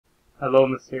Hello,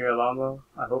 Mr. Alama.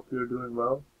 I hope you're doing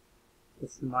well.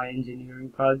 This is my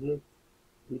engineering project.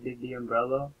 We did the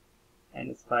umbrella, and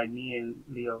it's by me and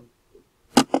Leo.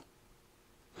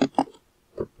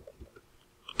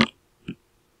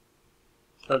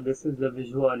 So this is the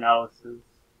visual analysis.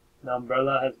 The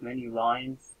umbrella has many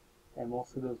lines, and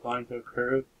most of those lines are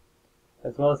curved,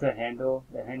 as well as the handle.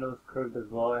 The handle is curved as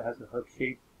well. It has a hook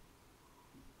shape.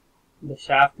 The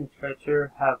shaft and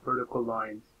stretcher have vertical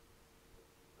lines.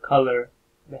 Color.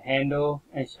 The handle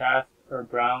and shaft are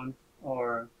brown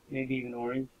or maybe even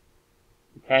orange.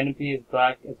 The canopy is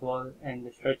black as well, and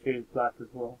the stretcher is black as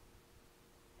well.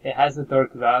 It has a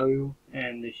dark value,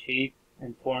 and the shape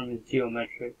and form is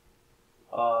geometric.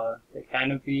 The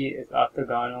canopy is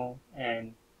octagonal,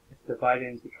 and it's divided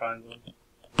into triangles.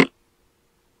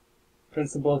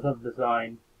 Principles of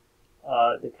design.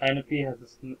 The canopy has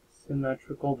a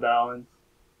symmetrical balance.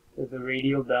 There's a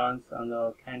radial balance on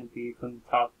the canopy from the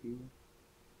top view.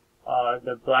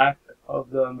 The black of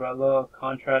the umbrella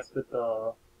contrasts with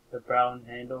the brown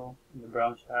handle and the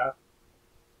brown shaft.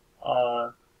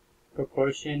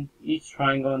 Proportion. Each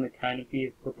triangle in the canopy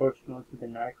is proportional to the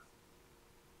next.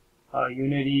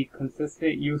 Unity.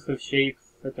 Consistent use of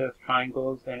shapes such as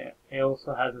triangles, and it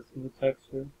also has a smooth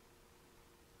texture.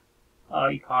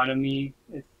 Economy.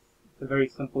 It's a very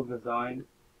simple design.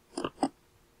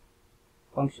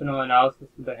 Functional analysis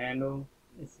of the handle.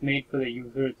 It's made for the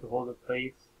user to hold a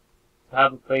place, to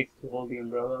have a place to hold the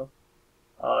umbrella.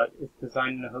 It's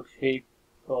designed in a hook shape,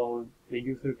 so the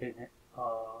user can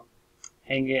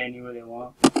hang it anywhere they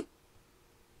want.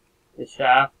 The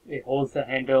shaft, it holds the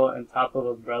handle and top of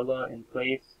the umbrella in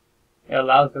place. It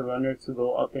allows the runner to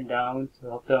go up and down to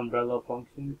help the umbrella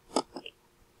function.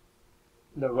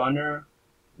 The runner,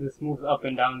 this moves up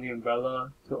and down the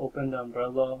umbrella to open the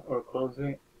umbrella or close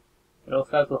it. It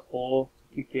also has a hole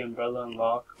to keep the umbrella in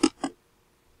lock.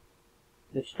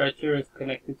 The stretcher is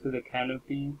connected to the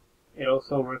canopy. It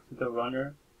also works with the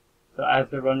runner. So as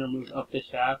the runner moves up the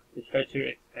shaft, the stretcher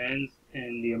expands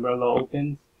and the umbrella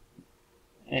opens.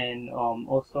 And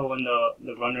also when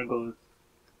the runner goes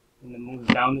and it moves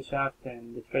down the shaft,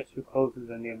 and the stretcher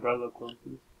closes and the umbrella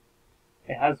closes.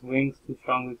 It has wings to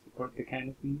strongly support the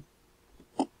canopy.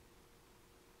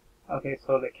 Okay,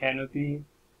 so the canopy,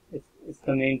 it's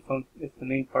the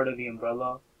main part of the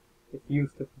umbrella. It's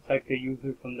used to protect the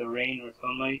user from the rain or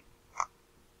sunlight.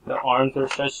 The arms are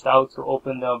stretched out to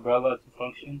open the umbrella to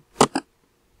function.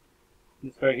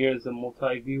 This right here is a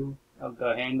multi-view of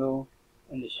the handle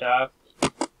and the shaft.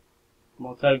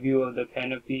 Multi-view of the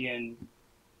canopy and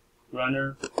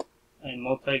runner, and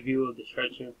multi-view of the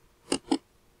stretcher.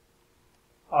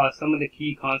 Some of the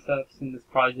key concepts in this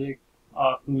project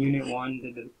from Unit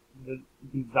 1, the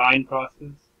design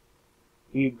process.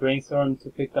 We brainstormed to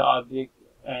pick the object,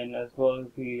 and as well as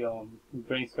we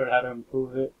brainstormed how to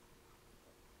improve it.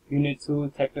 Unit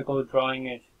 2, technical drawing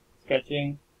and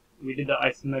sketching. We did the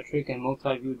isometric and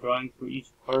multi-view drawing for each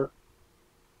part.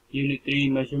 Unit 3,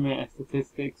 measurement and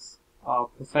statistics.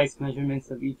 Precise measurements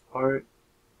of each part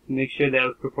to make sure that it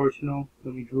was proportional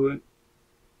when we drew it.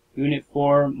 Unit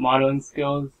 4, modeling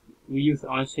skills. We used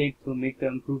Onshape to make the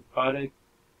improved product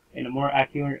and a more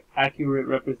accurate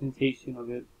representation of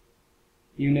it.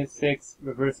 Unit 6,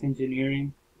 reverse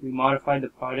engineering. We modified the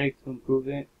product to improve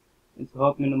it and to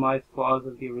help minimize flaws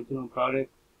of the original product.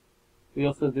 We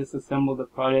also disassembled the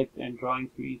product and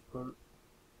drawings for each part.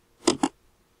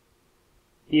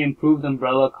 The improved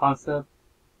umbrella concept.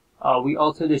 We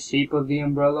altered the shape of the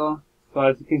umbrella. So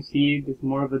as you can see, there's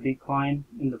more of a decline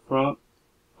in the front.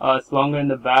 It's longer in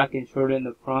the back and shorter in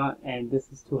the front, and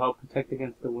this is to help protect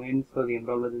against the wind so the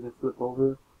umbrella doesn't flip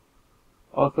over.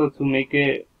 Also, to make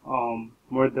it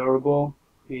more durable,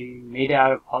 we made it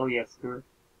out of polyester,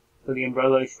 so the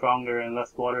umbrella is stronger and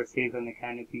less water stays on the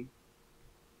canopy.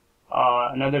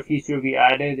 Another feature we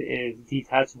added is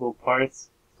detachable parts,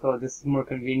 so this is more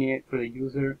convenient for the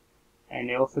user,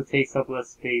 and it also takes up less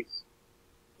space.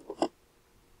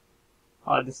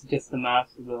 This is just the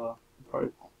mass of the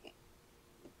parts.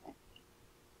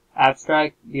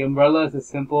 Abstract. The umbrella is a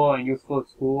simple and useful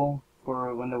tool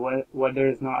for when the weather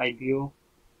is not ideal.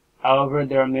 However,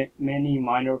 there are many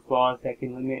minor flaws that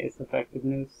can limit its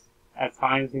effectiveness. At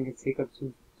times, it can take up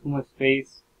too much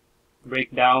space,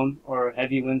 break down, or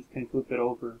heavy winds can flip it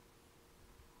over.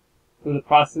 Through the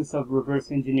process of reverse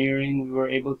engineering, we were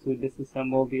able to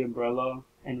disassemble the umbrella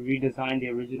and redesign the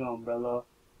original umbrella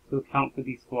to account for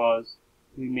these flaws.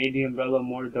 We made the umbrella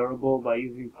more durable by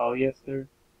using polyester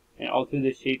and altered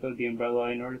the shape of the umbrella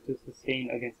in order to sustain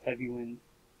against heavy winds.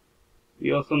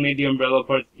 We also made the umbrella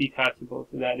parts detachable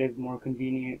so that it is more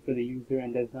convenient for the user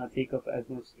and does not take up as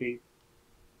much space.